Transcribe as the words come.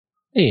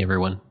Hey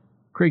everyone,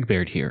 Craig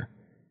Baird here.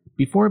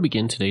 Before I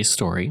begin today's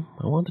story,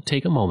 I want to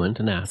take a moment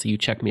and ask that you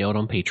check me out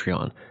on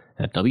Patreon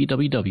at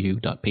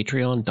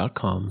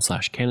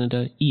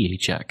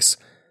www.patreon.com/CanadaEHX.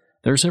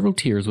 There are several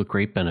tiers with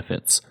great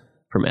benefits,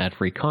 from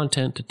ad-free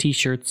content to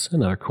t-shirts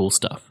and other cool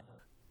stuff.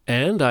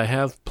 And I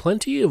have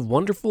plenty of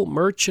wonderful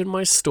merch in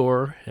my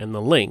store, and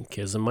the link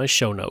is in my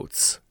show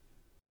notes.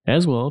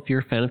 As well, if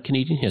you're a fan of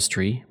Canadian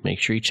history, make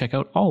sure you check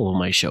out all of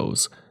my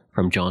shows,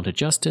 from John to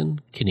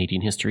Justin,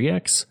 Canadian History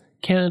X,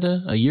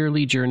 Canada, A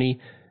Yearly Journey,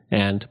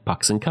 and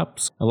Pucks and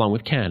Cups, along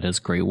with Canada's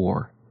Great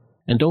War.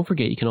 And don't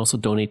forget you can also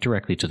donate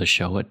directly to the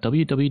show at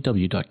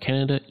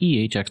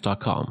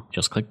www.canadaehx.com.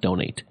 Just click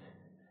donate.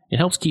 It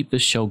helps keep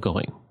this show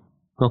going.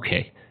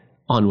 Okay,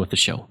 on with the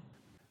show.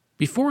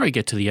 Before I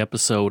get to the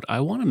episode, I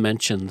want to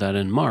mention that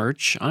in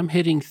March, I'm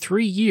hitting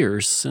 3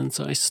 years since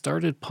I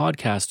started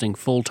podcasting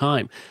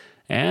full-time.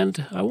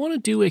 And I want to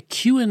do a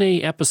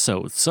Q&A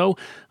episode, so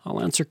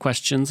I'll answer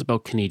questions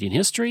about Canadian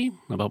history,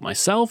 about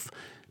myself.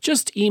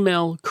 Just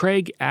email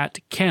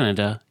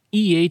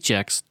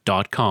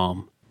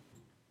craig@canadaehx.com.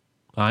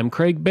 I'm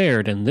Craig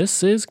Baird, and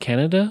this is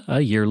Canada, A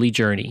Yearly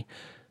Journey.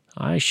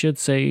 I should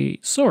say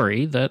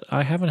sorry that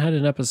I haven't had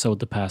an episode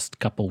the past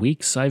couple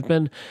weeks. I've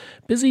been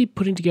busy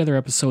putting together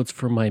episodes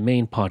for my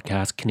main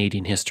podcast,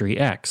 Canadian History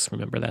X.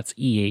 Remember, that's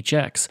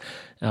EHX.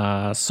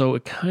 So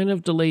it kind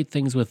of delayed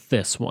things with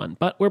this one.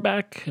 But we're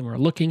back, and we're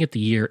looking at the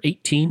year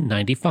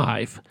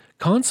 1895.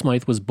 Conn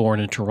Smythe was born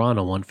in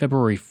Toronto on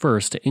February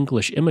 1st to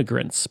English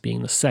immigrants,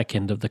 being the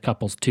second of the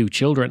couple's 2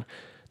 children.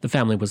 The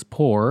family was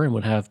poor and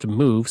would have to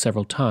move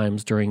several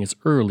times during his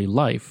early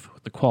life,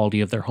 with the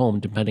quality of their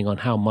home depending on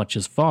how much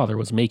his father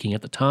was making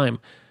at the time.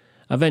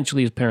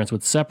 Eventually his parents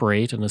would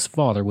separate and his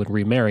father would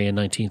remarry in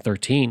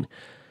 1913.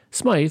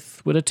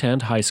 Smythe would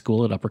attend high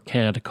school at Upper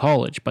Canada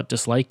College, but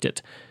disliked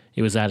it.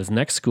 It was at his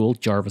next school,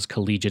 Jarvis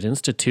Collegiate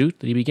Institute,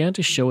 that he began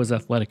to show his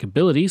athletic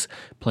abilities,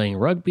 playing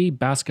rugby,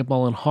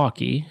 basketball, and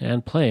hockey,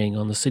 and playing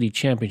on the city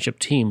championship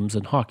teams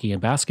in hockey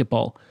and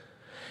basketball.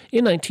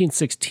 In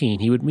 1916,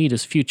 he would meet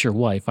his future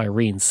wife,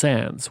 Irene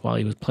Sands, while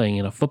he was playing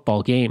in a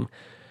football game.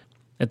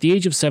 At the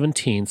age of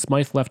 17,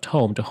 Smythe left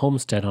home to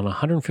homestead on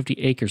 150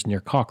 acres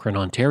near Cochrane,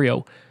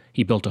 Ontario.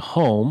 He built a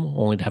home,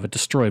 only to have it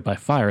destroyed by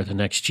fire the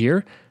next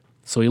year.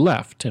 So he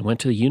left and went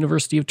to the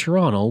University of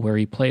Toronto, where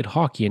he played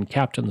hockey and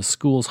captained the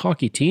school's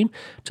hockey team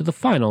to the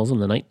finals in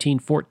the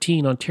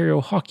 1914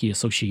 Ontario Hockey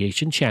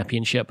Association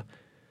Championship.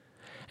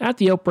 At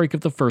the outbreak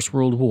of the First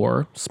World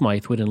War,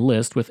 Smythe would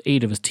enlist with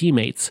 8 of his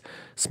teammates.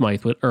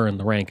 Smythe would earn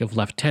the rank of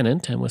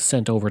lieutenant and was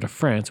sent over to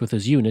France with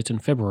his unit in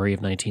February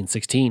of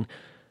 1916.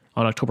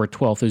 On October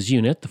 12th, his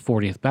unit, the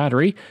 40th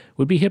Battery,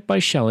 would be hit by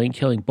shelling,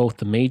 killing both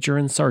the major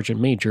and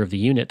sergeant major of the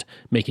unit,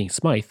 making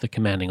Smythe the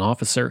commanding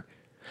officer.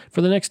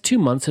 For the next 2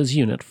 months, his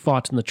unit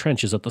fought in the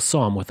trenches at the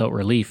Somme without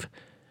relief.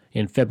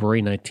 In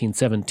February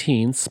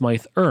 1917,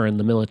 Smythe earned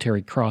the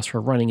Military Cross for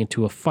running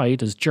into a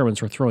fight as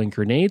Germans were throwing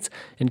grenades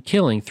and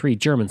killing 3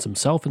 Germans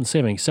himself and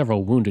saving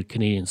several wounded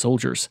Canadian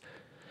soldiers.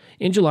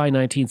 In July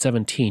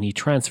 1917, he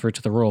transferred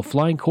to the Royal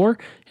Flying Corps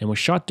and was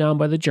shot down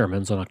by the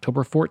Germans on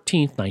October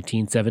 14,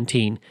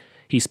 1917.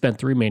 He spent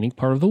the remaining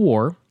part of the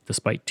war,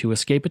 despite 2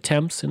 escape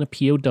attempts, in a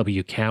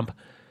POW camp.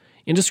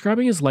 In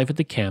describing his life at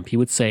the camp, he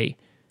would say,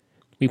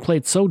 "We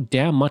played so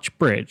damn much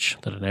bridge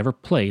that I never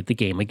played the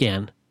game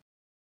again."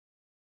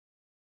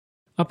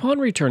 Upon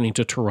returning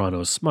to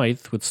Toronto,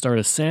 Smythe would start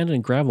a sand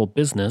and gravel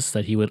business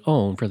that he would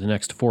own for the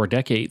next 4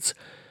 decades.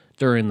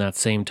 During that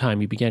same time,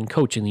 he began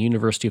coaching the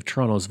University of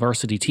Toronto's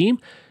varsity team,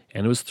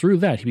 and it was through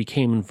that he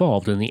became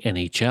involved in the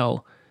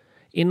NHL.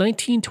 In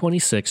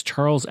 1926,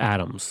 Charles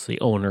Adams, the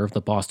owner of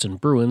the Boston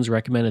Bruins,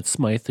 recommended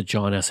Smythe to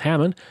John S.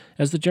 Hammond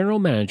as the general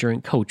manager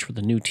and coach for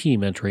the new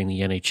team entering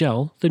the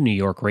NHL, the New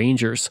York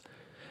Rangers.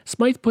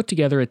 Smythe put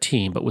together a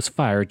team but was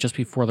fired just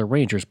before the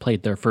Rangers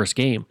played their first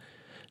game.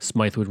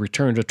 Smythe would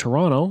return to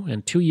Toronto,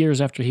 and 2 years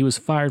after he was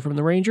fired from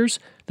the Rangers,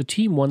 the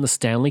team won the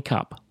Stanley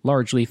Cup,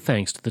 largely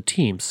thanks to the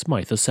team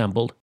Smythe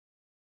assembled.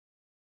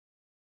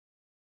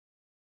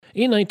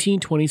 In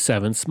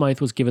 1927, Smythe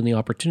was given the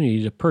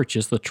opportunity to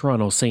purchase the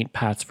Toronto St.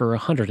 Pats for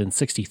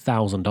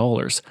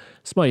 $160,000.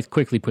 Smythe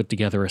quickly put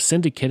together a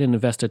syndicate and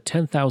invested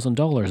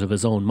 $10,000 of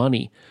his own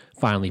money,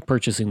 finally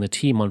purchasing the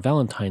team on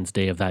Valentine's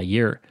Day of that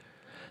year.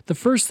 The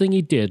first thing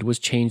he did was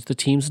change the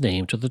team's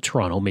name to the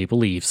Toronto Maple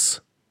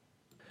Leafs.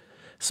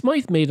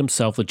 Smythe made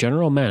himself the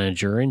general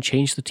manager and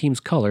changed the team's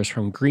colors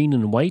from green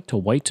and white to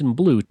white and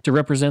blue to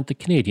represent the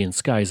Canadian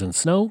skies and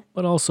snow,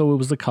 but also it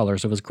was the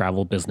colors of his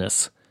gravel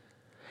business.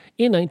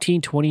 In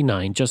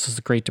 1929, just as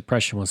the Great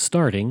Depression was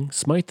starting,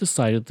 Smythe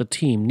decided the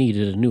team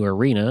needed a new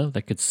arena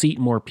that could seat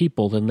more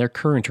people than their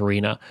current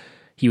arena.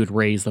 He would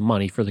raise the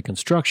money for the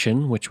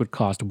construction, which would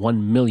cost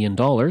 $1 million,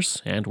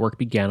 and work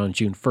began on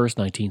June 1st,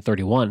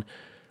 1931.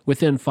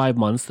 Within 5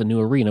 months, the new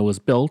arena was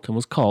built and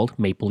was called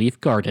Maple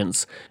Leaf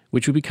Gardens,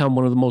 which would become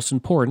one of the most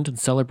important and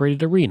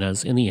celebrated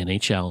arenas in the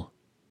NHL.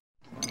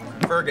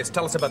 Fergus,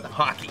 tell us about the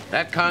hockey.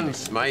 That Conn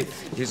Smythe,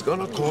 he's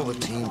gonna call the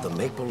team the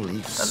Maple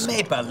Leafs. The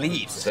Maple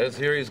Leafs? Says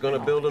here he's gonna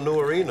build a new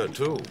arena,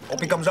 too.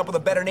 Hope he comes up with a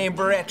better name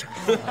for it.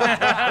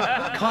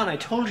 Con, I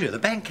told you, the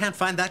bank can't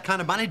find that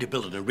kind of money to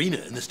build an arena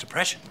in this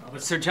depression.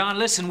 But, Sir John,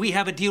 listen, we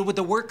have a deal with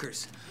the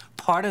workers.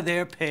 Part of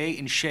their pay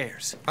in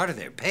shares. Part of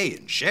their pay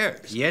in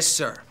shares? Yes,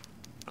 sir.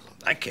 In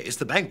that case,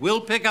 the bank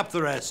will pick up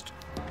the rest.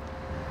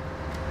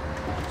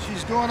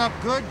 She's going up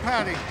good,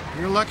 Patty.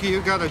 You're lucky you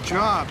got a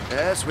job.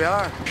 Yes, we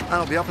are.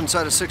 I'll be up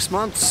inside of 6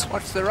 months.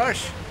 What's the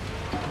rush?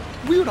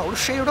 We're all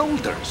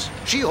shareholders.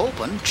 She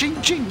open,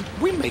 ching ching,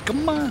 we make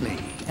money.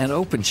 And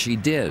open she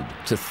did,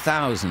 to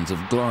thousands of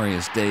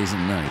glorious days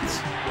and nights.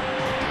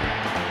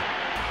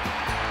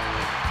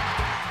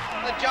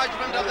 The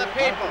judgment of the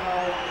people.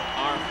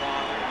 Our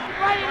Father.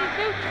 Ready to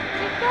shoot.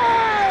 He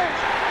scores!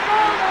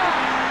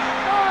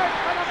 Scores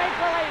for the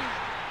Maple Leafs.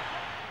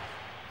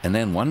 And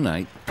then one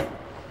night,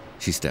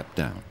 she stepped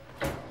down.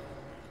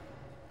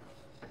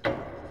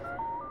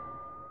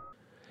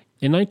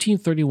 In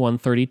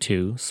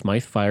 1931-32,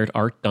 Smythe fired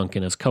Art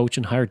Duncan as coach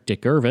and hired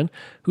Dick Irvin,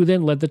 who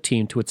then led the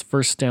team to its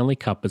first Stanley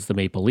Cup as the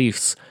Maple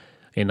Leafs.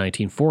 In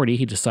 1940,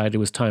 he decided it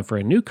was time for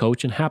a new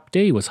coach and Hap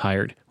Day was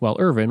hired, while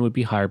Irvin would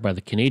be hired by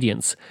the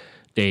Canadiens.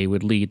 Day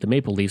would lead the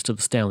Maple Leafs to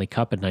the Stanley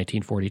Cup in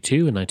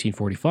 1942 and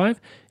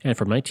 1945, and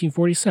from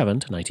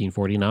 1947 to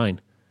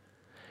 1949.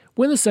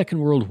 When the Second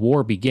World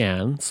War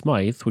began,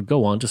 Smythe would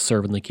go on to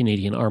serve in the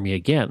Canadian Army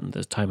again,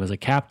 this time as a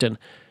captain.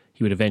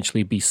 He would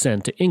eventually be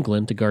sent to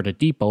England to guard a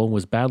depot and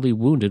was badly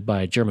wounded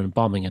by a German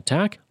bombing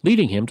attack,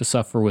 leading him to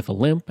suffer with a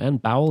limp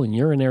and bowel and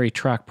urinary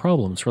tract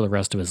problems for the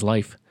rest of his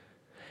life.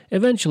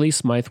 Eventually,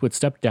 Smythe would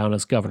step down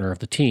as governor of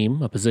the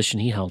team, a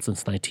position he held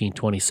since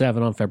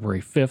 1927 on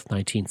February 5,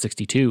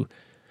 1962.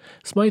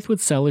 Smythe would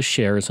sell his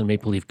shares in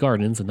Maple Leaf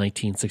Gardens in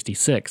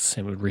 1966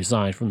 and would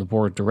resign from the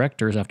board of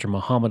directors after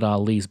Muhammad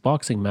Ali's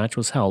boxing match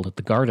was held at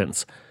the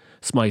Gardens.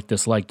 Smythe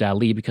disliked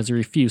Ali because he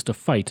refused to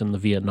fight in the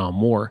Vietnam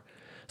War.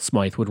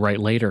 Smythe would write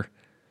later,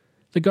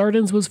 "The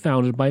Gardens was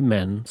founded by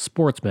men,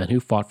 sportsmen who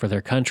fought for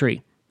their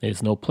country. It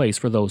is no place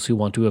for those who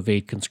want to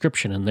evade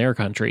conscription in their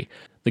country.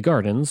 The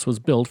Gardens was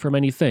built for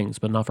many things,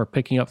 but not for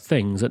picking up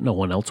things that no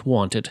one else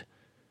wanted."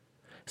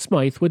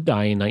 Smythe would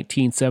die in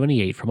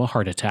 1978 from a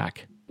heart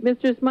attack.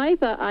 Mr.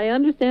 Smythe, I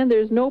understand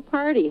there's no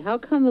party. How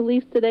come the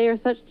Leafs today are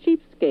such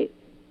cheapskates?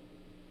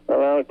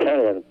 Well, I'll tell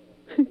you.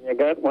 You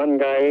got one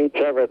guy eats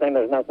everything,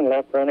 there's nothing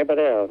left for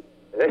anybody else.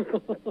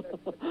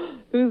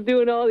 Who's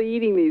doing all the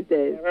eating these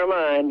days? Never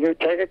mind, you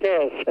take a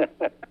guess.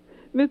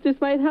 Mr.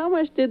 Smythe, how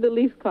much did the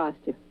Leafs cost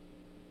you?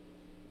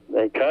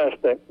 They cost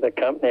the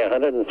company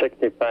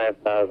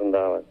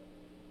 $165,000.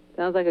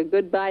 Sounds like a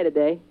good buy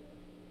today.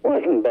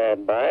 Wasn't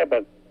bad buy,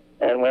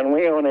 and when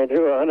we only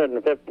drew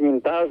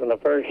 $115,000 the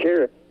first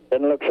year,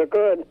 didn't look so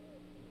good.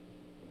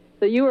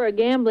 So you were a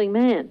gambling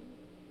man?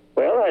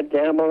 Well, I'd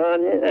gamble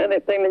on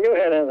anything that you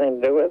had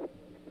anything to do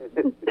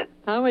with.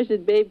 How much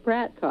did Babe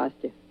Pratt cost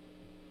you?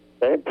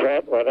 Babe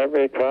Pratt,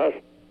 whatever he cost,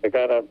 we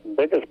got a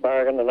biggest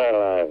bargain in our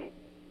lives.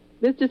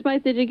 Mr.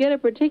 Smythe, did you get a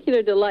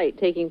particular delight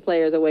taking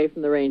players away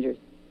from the Rangers?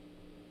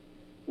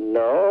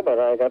 No, but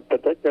I got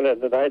particular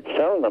delight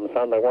selling them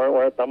some that weren't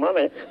worth the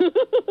money.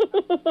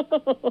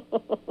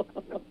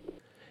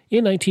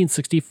 In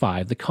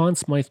 1965, the Conn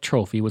Smythe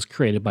Trophy was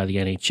created by the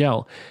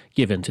NHL,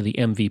 given to the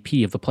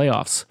MVP of the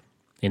playoffs.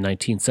 In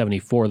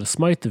 1974, the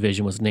Smythe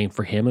Division was named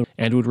for him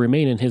and would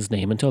remain in his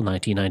name until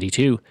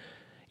 1992.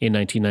 In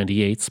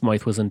 1998,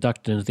 Smythe was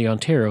inducted into the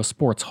Ontario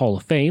Sports Hall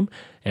of Fame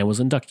and was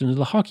inducted into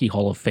the Hockey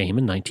Hall of Fame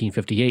in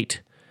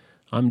 1958.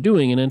 I'm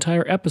doing an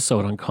entire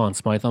episode on Conn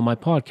Smythe on my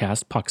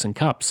podcast, Pucks and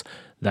Cups.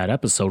 That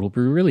episode will be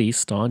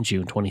released on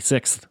June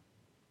 26th.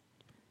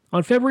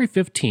 On February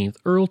 15th,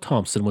 Earl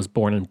Thompson was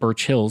born in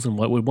Birch Hills in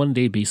what would one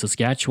day be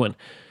Saskatchewan.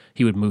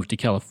 He would move to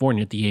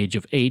California at the age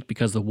of 8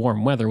 because the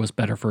warm weather was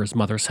better for his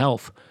mother's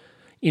health.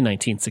 In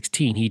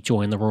 1916, he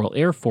joined the Royal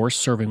Air Force,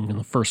 serving in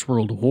the First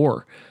World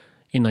War.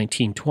 In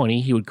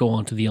 1920, he would go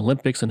on to the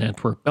Olympics in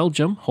Antwerp,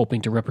 Belgium,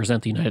 hoping to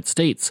represent the United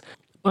States,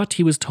 but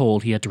he was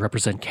told he had to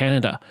represent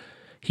Canada.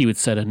 He would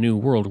set a new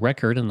world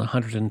record in the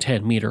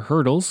 110-meter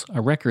hurdles, a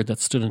record that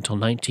stood until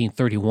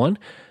 1931,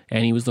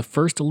 and he was the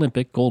first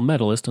Olympic gold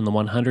medalist in the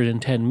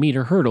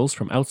 110-meter hurdles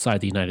from outside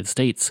the United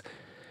States.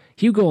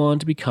 He would go on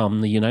to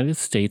become the United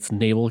States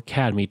Naval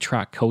Academy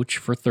track coach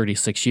for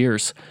 36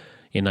 years.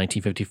 In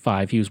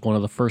 1955, he was one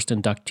of the first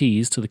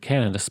inductees to the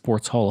Canada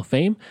Sports Hall of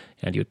Fame,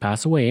 and he would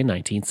pass away in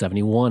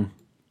 1971.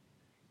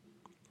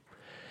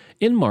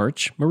 In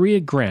March, Maria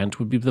Grant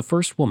would be the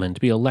first woman to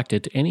be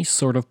elected to any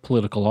sort of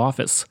political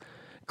office.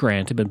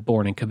 Grant had been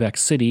born in Quebec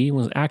City and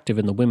was active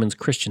in the Women's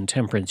Christian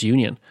Temperance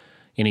Union.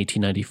 In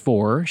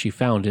 1894, she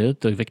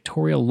founded the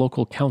Victoria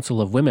Local Council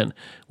of Women,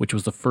 which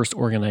was the first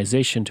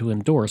organization to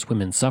endorse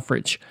women's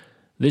suffrage.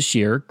 This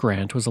year,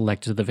 Grant was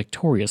elected to the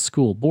Victoria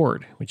School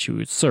Board, which she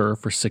would serve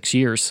for 6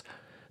 years.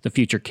 The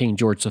future King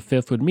George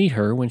V would meet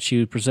her when she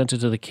was presented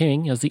to the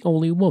King as the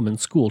only woman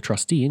school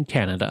trustee in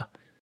Canada.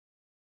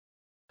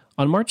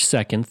 On March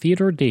 2nd,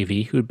 Theodore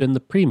Davie, who had been the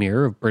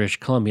Premier of British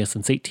Columbia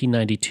since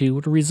 1892,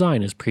 would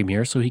resign as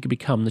Premier so he could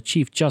become the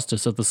Chief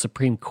Justice of the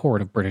Supreme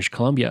Court of British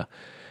Columbia.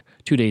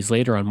 2 days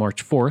later, on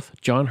March 4th,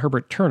 John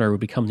Herbert Turner would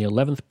become the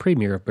 11th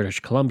Premier of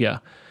British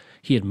Columbia.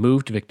 He had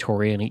moved to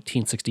Victoria in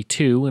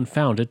 1862 and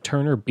founded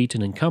Turner,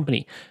 Beaton and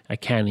Company, a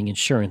canning,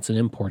 insurance, and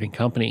importing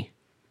company.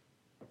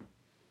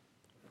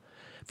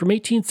 From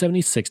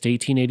 1876 to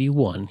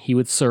 1881, he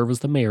would serve as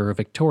the mayor of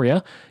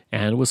Victoria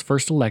and was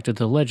first elected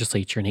to the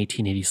legislature in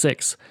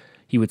 1886.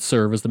 He would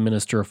serve as the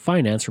Minister of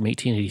Finance from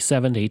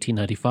 1887 to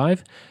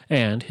 1895,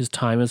 and his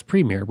time as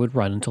Premier would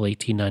run until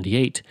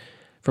 1898.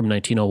 From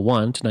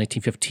 1901 to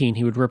 1915,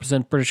 he would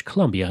represent British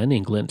Columbia in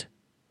England.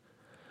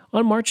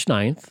 On March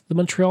 9th, the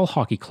Montreal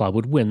Hockey Club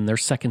would win their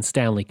second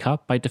Stanley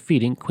Cup by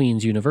defeating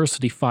Queen's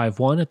University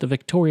 5-1 at the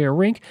Victoria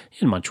Rink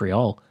in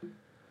Montreal.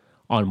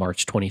 On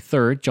March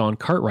 23rd, John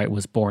Cartwright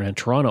was born in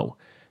Toronto.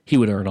 He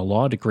would earn a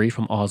law degree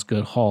from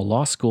Osgoode Hall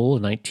Law School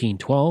in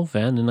 1912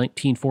 and in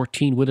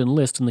 1914 would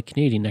enlist in the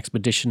Canadian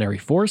Expeditionary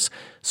Force,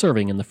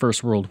 serving in the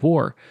First World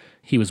War.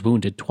 He was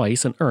wounded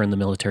twice and earned the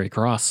Military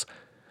Cross.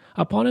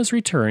 Upon his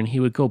return, he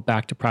would go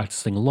back to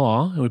practicing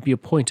law and would be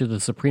appointed to the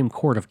Supreme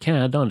Court of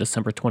Canada on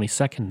December 22,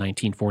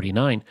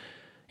 1949.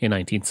 In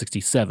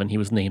 1967, he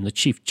was named the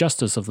Chief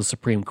Justice of the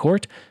Supreme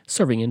Court,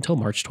 serving until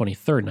March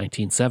 23,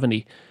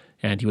 1970.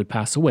 And he would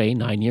pass away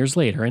 9 years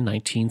later in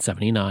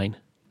 1979.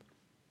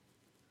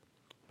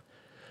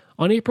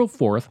 On April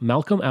 4th,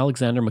 Malcolm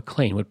Alexander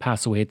McLean would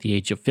pass away at the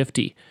age of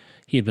 50.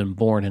 He had been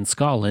born in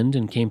Scotland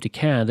and came to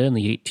Canada in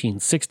the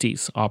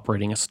 1860s,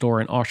 operating a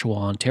store in Oshawa,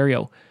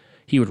 Ontario.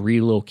 He would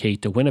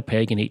relocate to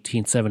Winnipeg in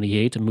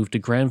 1878 and move to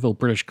Granville,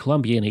 British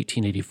Columbia in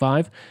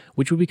 1885,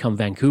 which would become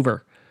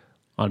Vancouver.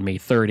 On May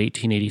 3,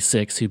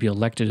 1886, he would be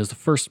elected as the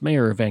first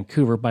mayor of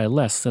Vancouver by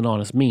less than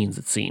honest means,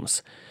 it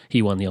seems.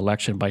 He won the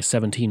election by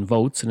 17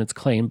 votes, and it's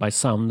claimed by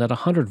some that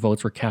 100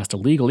 votes were cast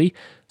illegally,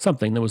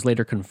 something that was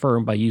later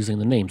confirmed by using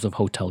the names of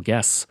hotel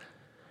guests.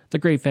 The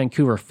Great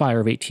Vancouver Fire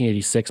of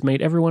 1886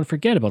 made everyone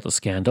forget about the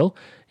scandal,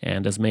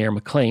 and as Mayor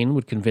McLean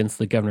would convince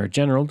the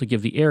Governor-General to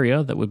give the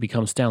area that would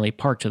become Stanley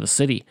Park to the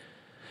city.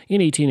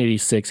 In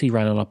 1886, he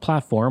ran on a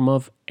platform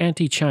of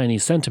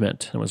anti-Chinese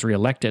sentiment and was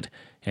re-elected,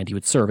 and he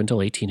would serve until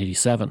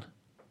 1887.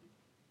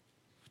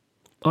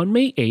 On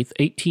May 8,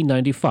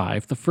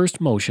 1895, the first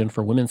motion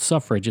for women's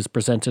suffrage is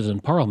presented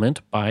in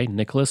Parliament by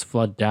Nicholas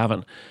Flood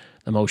Davin.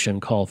 The motion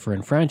called for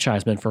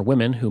enfranchisement for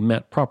women who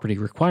met property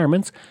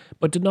requirements,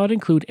 but did not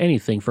include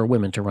anything for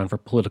women to run for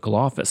political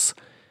office.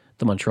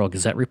 The Montreal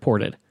Gazette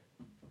reported.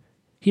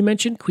 He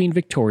mentioned Queen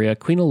Victoria,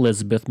 Queen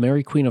Elizabeth,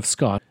 Mary Queen of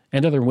Scots,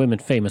 and other women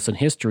famous in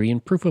history in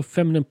proof of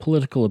feminine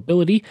political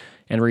ability,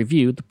 and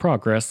reviewed the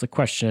progress the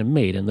question had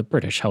made in the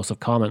British House of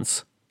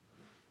Commons.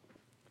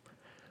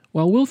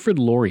 While Wilfrid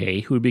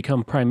Laurier, who would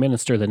become Prime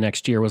Minister the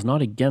next year, was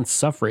not against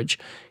suffrage,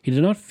 he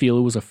did not feel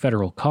it was a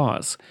federal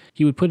cause.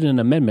 He would put in an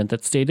amendment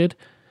that stated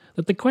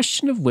that the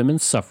question of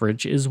women's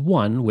suffrage is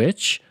one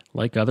which,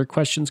 like other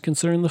questions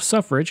concerning the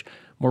suffrage,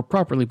 more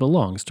properly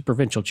belongs to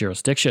provincial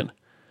jurisdiction.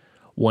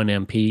 One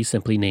MP,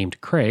 simply named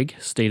Craig,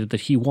 stated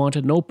that he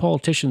wanted no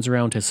politicians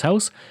around his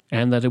house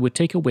and that it would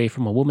take away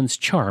from a woman's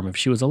charm if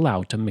she was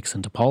allowed to mix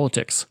into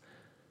politics.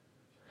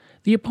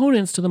 The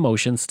opponents to the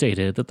motion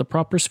stated that the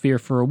proper sphere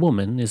for a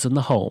woman is in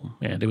the home,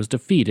 and it was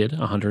defeated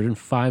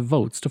 105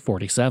 votes to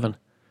 47.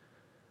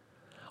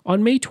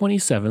 On May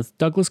 27th,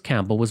 Douglas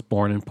Campbell was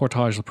born in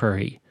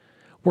Portage-la-Prairie.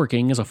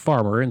 Working as a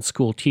farmer and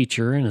school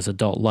teacher in his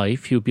adult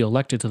life, he would be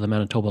elected to the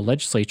Manitoba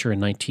legislature in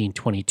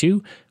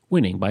 1922,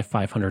 winning by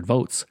 500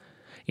 votes.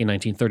 In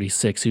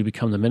 1936, he would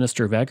become the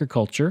Minister of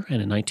Agriculture,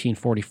 and in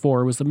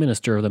 1944 was the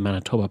Minister of the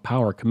Manitoba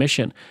Power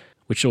Commission,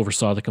 which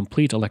oversaw the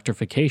complete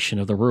electrification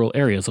of the rural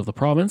areas of the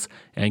province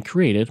and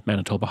created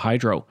Manitoba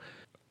Hydro.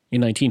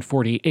 In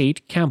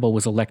 1948, Campbell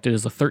was elected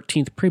as the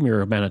 13th Premier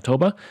of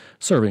Manitoba,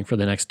 serving for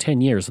the next 10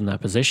 years in that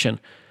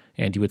position,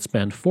 and he would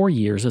spend 4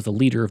 years as the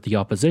leader of the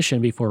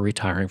opposition before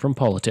retiring from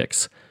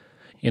politics.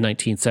 In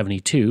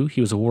 1972,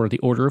 he was awarded the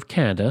Order of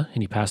Canada,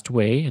 and he passed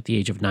away at the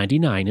age of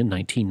 99 in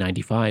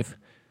 1995.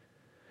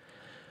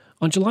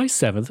 On July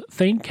 7th,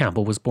 Thane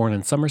Campbell was born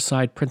in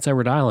Summerside, Prince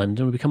Edward Island,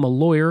 and would become a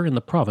lawyer in the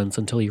province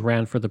until he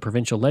ran for the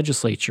provincial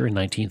legislature in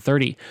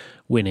 1930,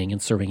 winning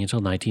and serving until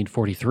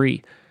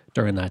 1943.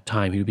 During that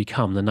time, he would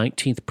become the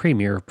 19th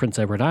Premier of Prince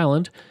Edward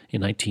Island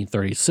in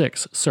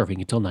 1936,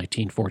 serving until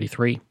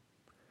 1943.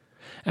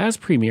 As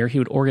Premier, he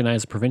would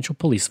organize a provincial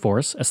police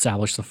force,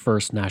 establish the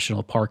first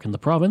national park in the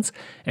province,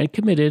 and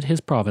committed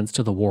his province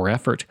to the war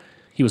effort.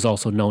 He was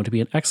also known to be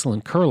an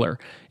excellent curler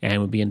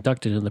and would be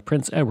inducted in the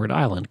Prince Edward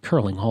Island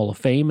Curling Hall of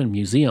Fame and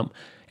Museum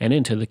and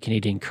into the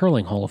Canadian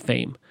Curling Hall of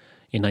Fame.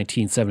 In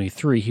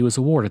 1973, he was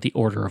awarded the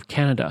Order of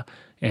Canada,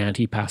 and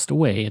he passed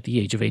away at the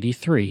age of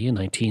 83 in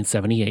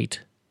 1978.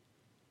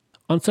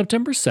 On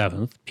September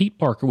 7th, Pete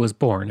Parker was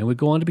born and would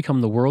go on to become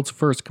the world's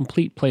first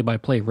complete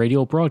play-by-play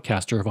radio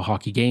broadcaster of a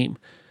hockey game.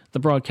 The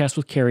broadcast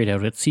was carried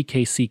out at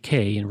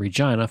CKCK in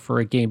Regina for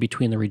a game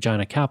between the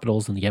Regina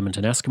Capitals and the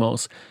Edmonton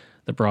Eskimos.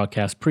 The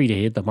broadcast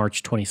predated the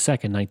March 22,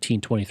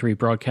 1923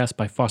 broadcast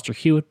by Foster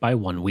Hewitt by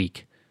 1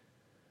 week.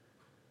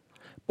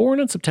 Born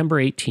on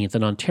September 18th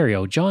in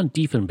Ontario, John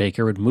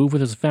Diefenbaker would move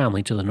with his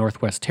family to the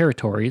Northwest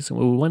Territories and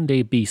would one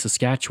day be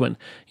Saskatchewan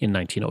in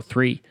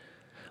 1903.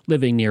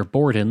 Living near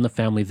Borden, the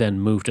family then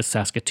moved to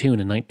Saskatoon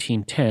in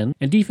 1910,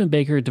 and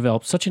Diefenbaker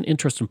developed such an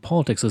interest in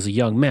politics as a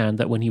young man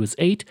that when he was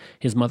 8,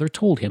 his mother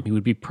told him he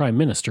would be Prime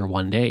Minister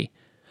one day.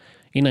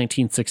 In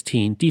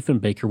 1916,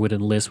 Diefenbaker would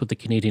enlist with the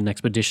Canadian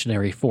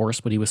Expeditionary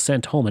Force, but he was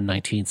sent home in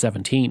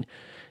 1917.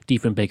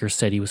 Diefenbaker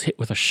said he was hit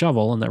with a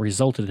shovel and that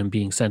resulted in him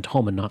being sent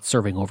home and not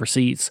serving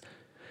overseas.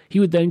 He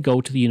would then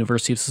go to the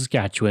University of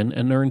Saskatchewan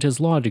and earned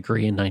his law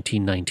degree in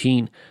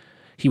 1919.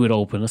 He would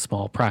open a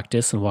small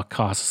practice in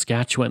Wakaw,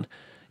 Saskatchewan.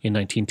 In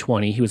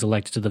 1920, he was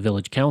elected to the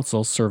village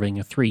council, serving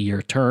a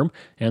 3-year term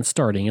and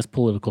starting his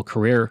political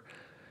career.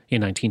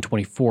 In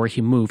 1924,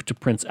 he moved to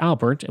Prince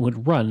Albert and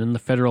would run in the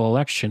federal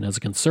election as a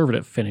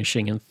Conservative,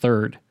 finishing in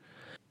 3rd.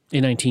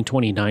 In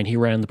 1929, he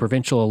ran the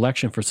provincial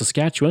election for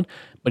Saskatchewan,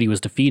 but he was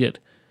defeated.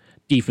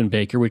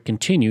 Diefenbaker would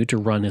continue to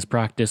run his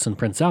practice in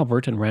Prince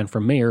Albert and ran for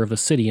mayor of the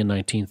city in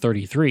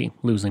 1933,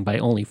 losing by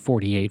only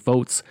 48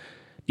 votes.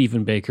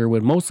 Diefenbaker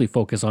would mostly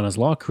focus on his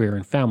law career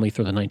and family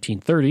through the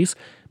 1930s,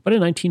 but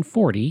in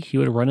 1940, he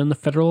would run in the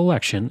federal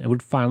election and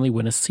would finally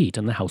win a seat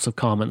in the House of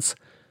Commons.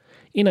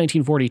 In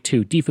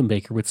 1942,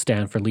 Diefenbaker would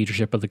stand for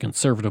leadership of the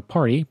Conservative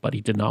Party, but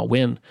he did not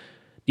win.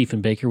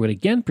 Diefenbaker would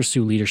again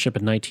pursue leadership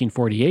in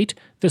 1948,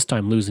 this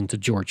time losing to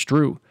George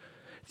Drew.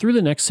 Through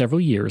the next several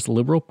years, the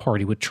Liberal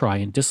Party would try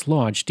and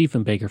dislodge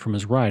Diefenbaker from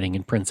his riding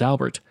in Prince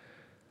Albert.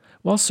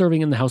 While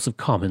serving in the House of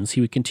Commons,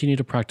 he would continue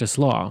to practice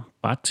law,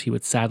 but he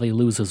would sadly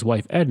lose his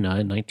wife Edna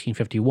in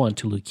 1951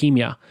 to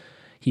leukemia.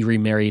 He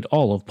remarried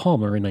Olive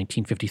Palmer in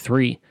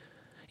 1953.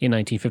 In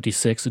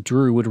 1956,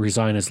 Drew would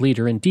resign as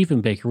leader and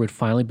Diefenbaker would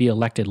finally be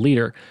elected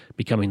leader,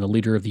 becoming the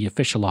leader of the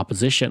official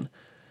opposition.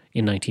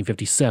 In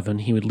 1957,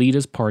 he would lead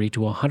his party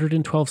to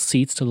 112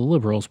 seats to the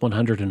Liberals'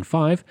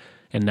 105,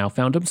 and now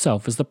found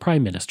himself as the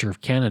Prime Minister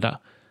of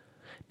Canada.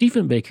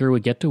 Diefenbaker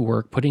would get to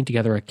work putting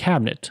together a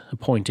cabinet,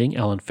 appointing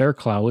Ellen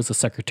Fairclough as the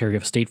Secretary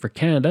of State for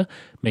Canada,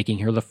 making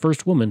her the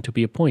first woman to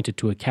be appointed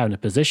to a cabinet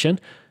position,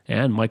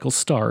 and Michael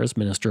Starr as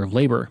Minister of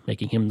Labour,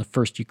 making him the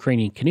first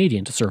Ukrainian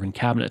Canadian to serve in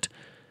cabinet.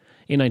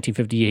 In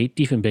 1958,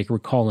 Diefenbaker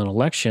would call an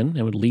election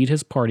and would lead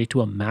his party to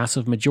a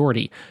massive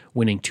majority,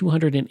 winning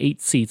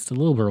 208 seats to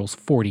the Liberals'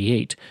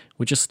 48,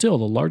 which is still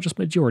the largest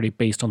majority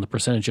based on the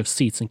percentage of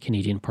seats in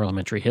Canadian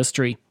parliamentary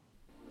history.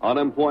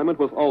 Unemployment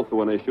was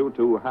also an issue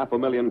to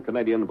 500,000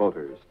 Canadian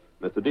voters.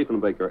 Mr.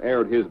 Diefenbaker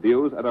aired his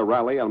views at a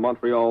rally on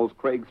Montreal's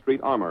Craig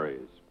Street Armories.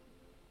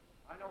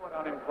 I know what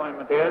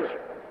unemployment is.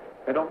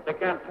 They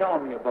can't tell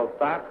me about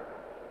that.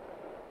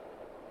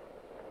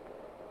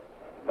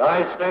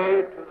 I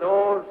say to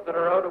those that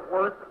are out of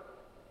work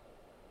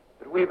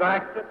that we've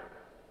acted.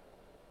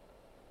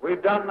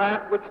 We've done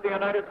that which the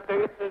United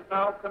States is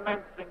now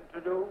commencing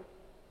to do.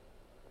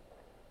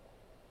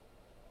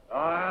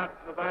 I add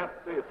to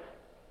that this.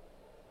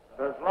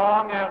 As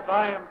long as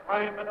I am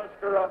Prime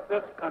Minister of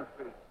this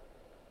country,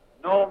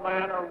 no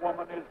man or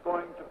woman is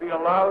going to be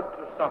allowed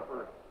to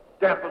suffer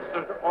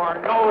deficit or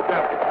no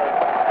deficit.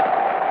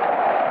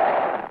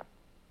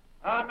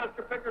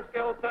 Mr.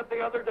 Pickersgill said the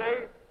other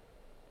day,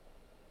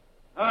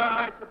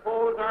 I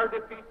suppose our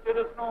defeat did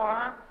us no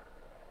harm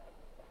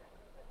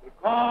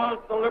because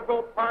the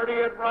Liberal Party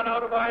had run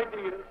out of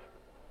ideas.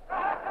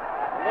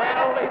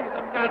 Well, ladies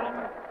and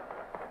gentlemen,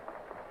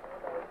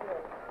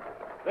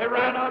 they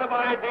ran out of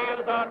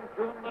ideas on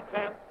June the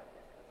 10th,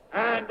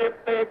 and if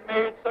they've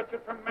made such a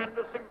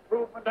tremendous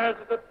improvement as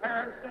is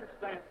apparent since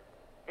then,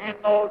 in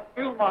those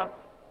few months,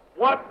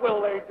 what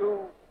will they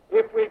do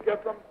if we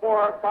give them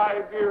 4 or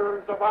 5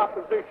 years of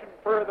opposition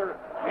further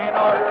in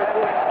order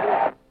to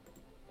improve?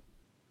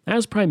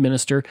 As Prime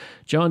Minister,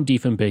 John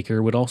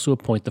Diefenbaker would also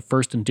appoint the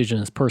first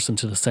Indigenous person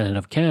to the Senate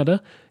of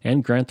Canada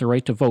and grant the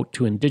right to vote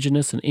to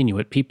Indigenous and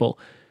Inuit people.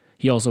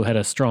 He also had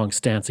a strong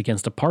stance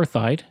against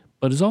apartheid,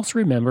 but is also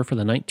remembered for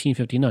the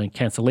 1959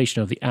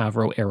 cancellation of the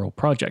Avro Arrow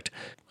project.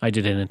 I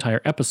did an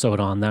entire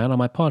episode on that on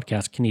my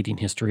podcast, Canadian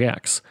History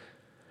X.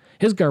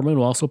 His government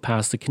also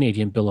passed the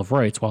Canadian Bill of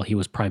Rights while he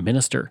was Prime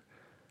Minister.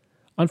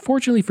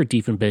 Unfortunately for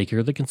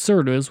Diefenbaker, the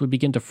Conservatives would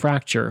begin to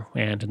fracture,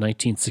 and in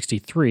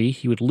 1963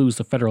 he would lose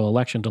the federal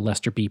election to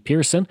Lester B.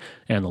 Pearson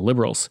and the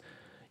Liberals.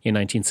 In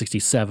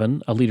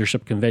 1967, a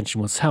leadership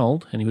convention was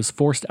held, and he was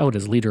forced out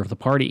as leader of the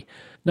party.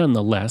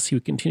 Nonetheless, he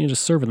would continue to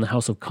serve in the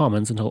House of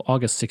Commons until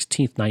August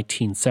 16,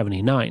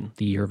 1979,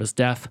 the year of his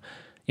death.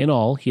 In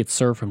all, he had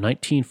served from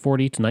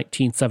 1940 to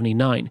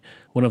 1979,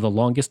 one of the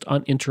longest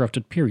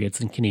uninterrupted periods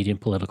in Canadian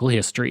political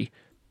history.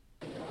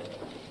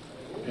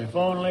 If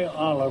only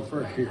Olive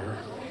were here.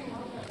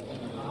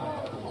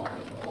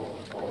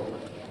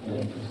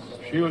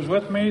 She was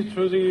with me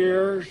through the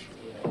years.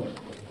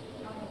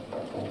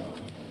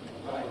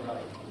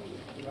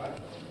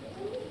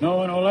 No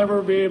one will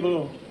ever be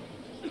able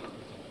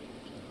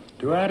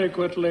to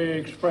adequately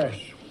express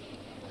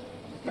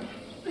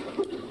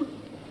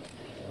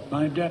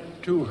my debt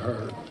to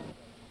her.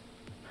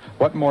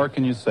 What more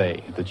can you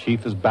say? The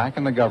chief is back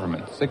in the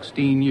government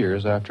 16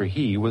 years after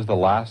he was the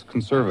last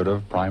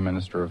Conservative Prime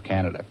Minister of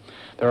Canada.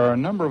 There are a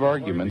number of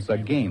arguments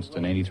against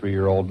an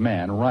 83-year-old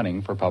man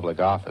running for public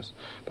office,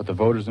 but the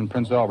voters in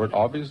Prince Albert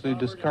obviously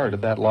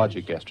discarded that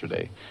logic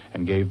yesterday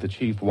and gave the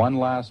chief one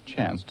last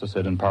chance to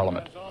sit in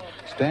Parliament.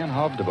 Stan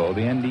Hovdebo,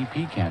 the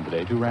NDP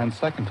candidate who ran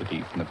second to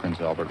Dief in the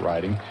Prince Albert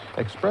riding,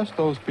 expressed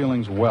those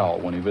feelings well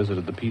when he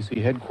visited the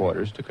PC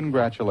headquarters to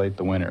congratulate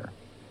the winner.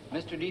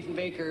 Mr.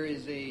 Diefenbaker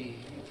is a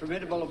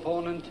formidable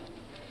opponent.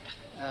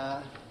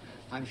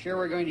 I'm sure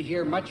we're going to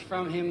hear much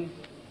from him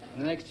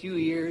in the next few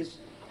years,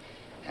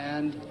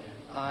 and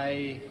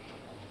I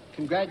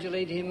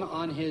congratulate him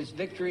on his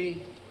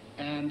victory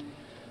and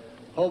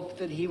hope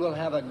that he will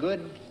have a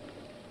good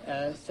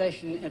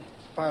session at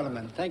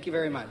Parliament. Thank you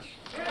very much.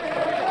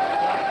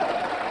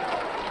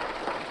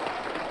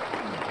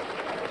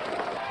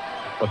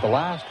 But the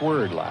last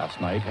word last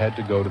night had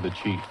to go to the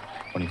chief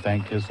when he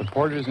thanked his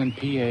supporters in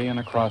PA and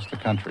across the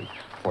country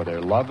for their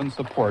love and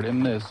support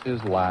in this,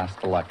 his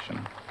last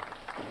election.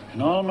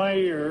 In all my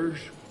years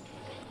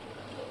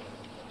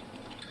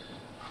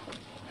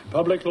in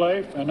public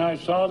life, and I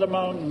saw the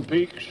mountain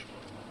peaks,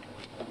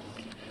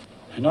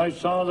 and I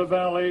saw the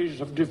valleys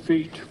of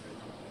defeat,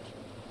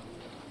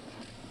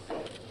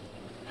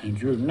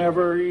 and you've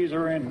never,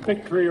 either in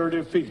victory or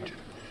defeat,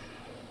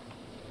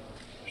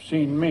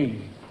 seen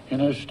me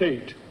in a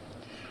state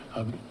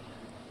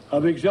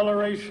of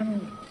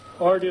exhilaration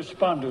or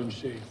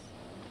despondency.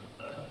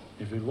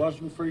 If it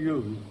wasn't for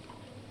you,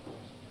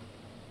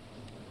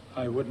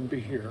 I wouldn't be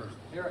here.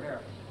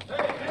 Here.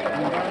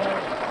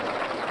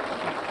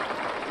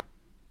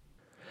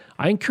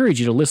 I encourage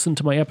you to listen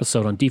to my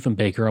episode on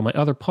Diefenbaker on my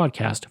other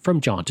podcast,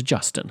 From John to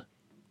Justin.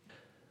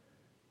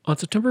 On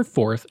September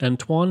 4th,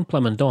 Antoine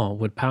Plamondon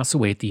would pass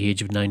away at the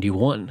age of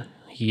 91.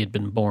 He had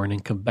been born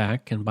in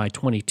Quebec and by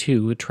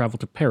 22 had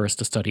traveled to Paris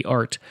to study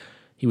art.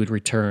 He would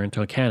return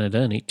to Canada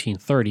in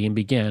 1830 and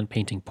began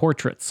painting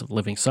portraits of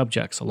living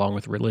subjects along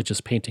with religious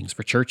paintings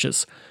for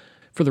churches.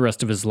 For the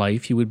rest of his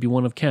life, he would be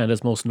one of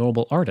Canada's most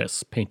notable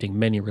artists, painting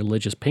many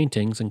religious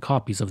paintings and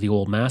copies of the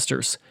old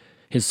masters.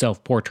 His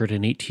self-portrait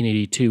in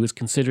 1882 is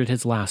considered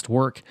his last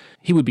work.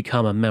 He would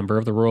become a member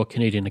of the Royal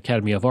Canadian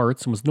Academy of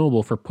Arts and was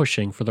notable for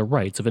pushing for the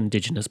rights of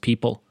Indigenous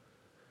people.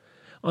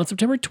 On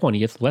September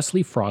 20th,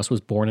 Leslie Frost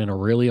was born in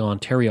Orillia,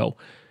 Ontario.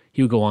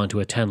 He would go on to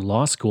attend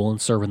law school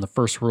and serve in the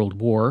First World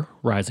War,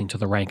 rising to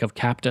the rank of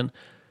captain.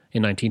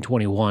 In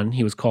 1921,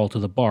 he was called to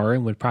the bar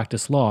and would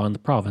practice law in the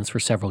province for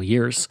several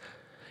years.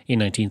 In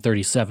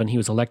 1937, he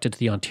was elected to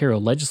the Ontario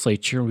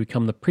legislature and would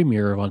become the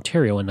Premier of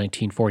Ontario in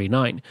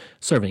 1949,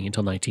 serving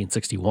until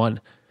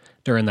 1961.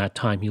 During that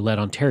time, he led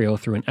Ontario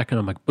through an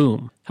economic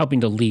boom,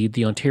 helping to lead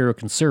the Ontario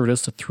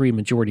Conservatives to 3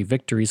 majority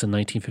victories in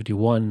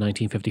 1951,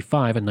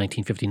 1955, and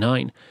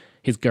 1959.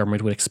 His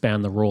government would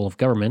expand the role of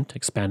government,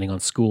 expanding on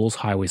schools,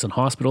 highways, and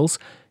hospitals,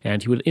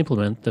 and he would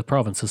implement the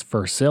province's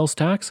first sales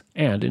tax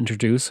and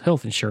introduce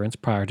health insurance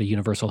prior to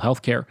universal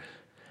health care.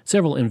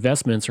 Several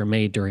investments are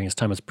made during his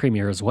time as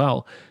Premier as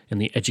well,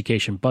 and the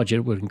education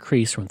budget would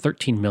increase from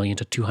 $13 million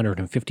to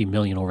 $250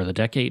 million over the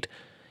decade.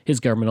 His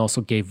government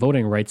also gave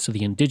voting rights to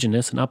the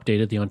Indigenous and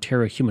updated the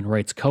Ontario Human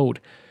Rights Code.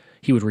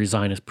 He would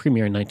resign as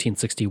Premier in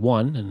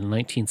 1961, and in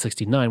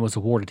 1969 was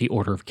awarded the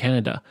Order of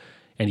Canada,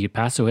 and he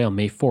passed away on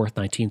May 4,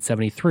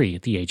 1973,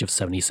 at the age of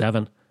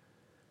 77.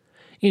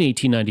 In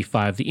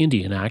 1895, the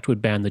Indian Act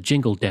would ban the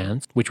Jingle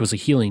Dance, which was a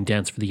healing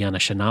dance for the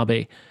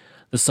Anishinaabe.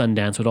 The Sun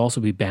Dance would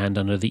also be banned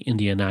under the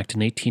Indian Act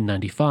in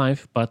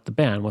 1895, but the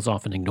ban was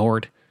often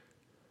ignored.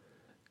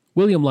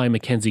 William Lyon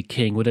Mackenzie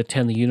King would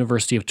attend the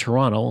University of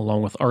Toronto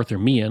along with Arthur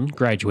Meehan,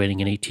 graduating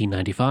in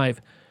 1895.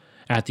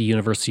 At the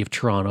University of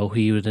Toronto,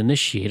 he would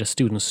initiate a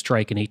student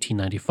strike in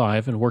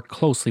 1895 and work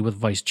closely with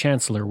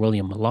Vice-Chancellor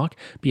William Malloch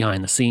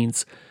behind the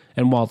scenes.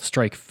 And while the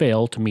strike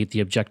failed to meet the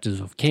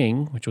objectives of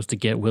King, which was to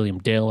get William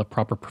Dale, a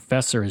proper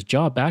professor, his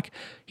job back,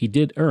 he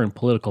did earn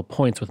political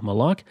points with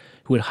Malloch,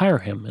 who would hire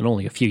him in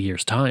only a few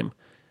years' time.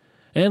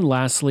 And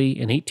lastly,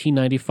 in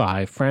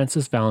 1895,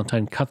 Francis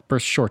Valentine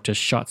Cuthbert Shortish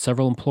shot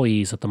several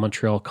employees at the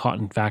Montreal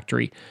cotton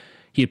factory.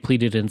 He had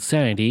pleaded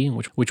insanity,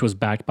 which was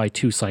backed by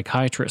 2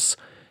 psychiatrists.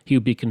 He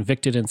would be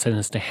convicted and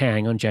sentenced to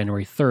hang on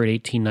January 3,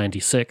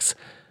 1896.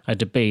 A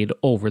debate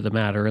over the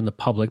matter in the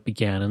public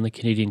began, and the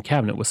Canadian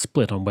cabinet was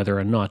split on whether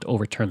or not to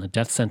overturn the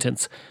death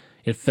sentence.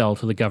 It fell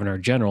to the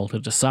Governor-General to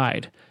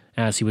decide.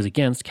 As he was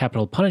against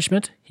capital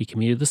punishment, he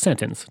commuted the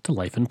sentence to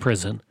life in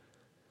prison.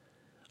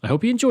 I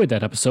hope you enjoyed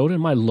that episode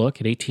and my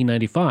look at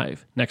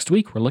 1895. Next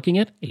week, we're looking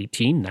at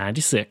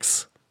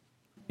 1896.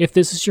 If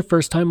this is your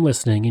first time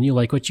listening and you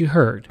like what you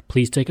heard,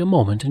 please take a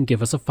moment and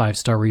give us a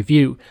 5-star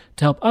review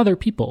to help other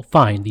people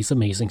find these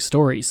amazing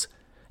stories.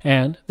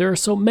 And there are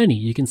so many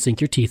you can sink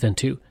your teeth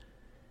into.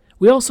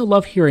 We also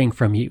love hearing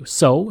from you,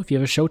 so if you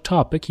have a show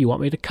topic you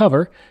want me to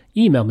cover,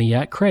 email me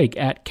at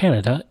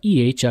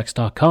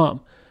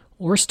craig@canadaehx.com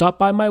or stop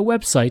by my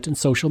website and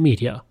social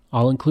media.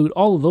 I'll include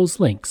all of those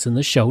links in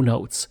the show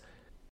notes.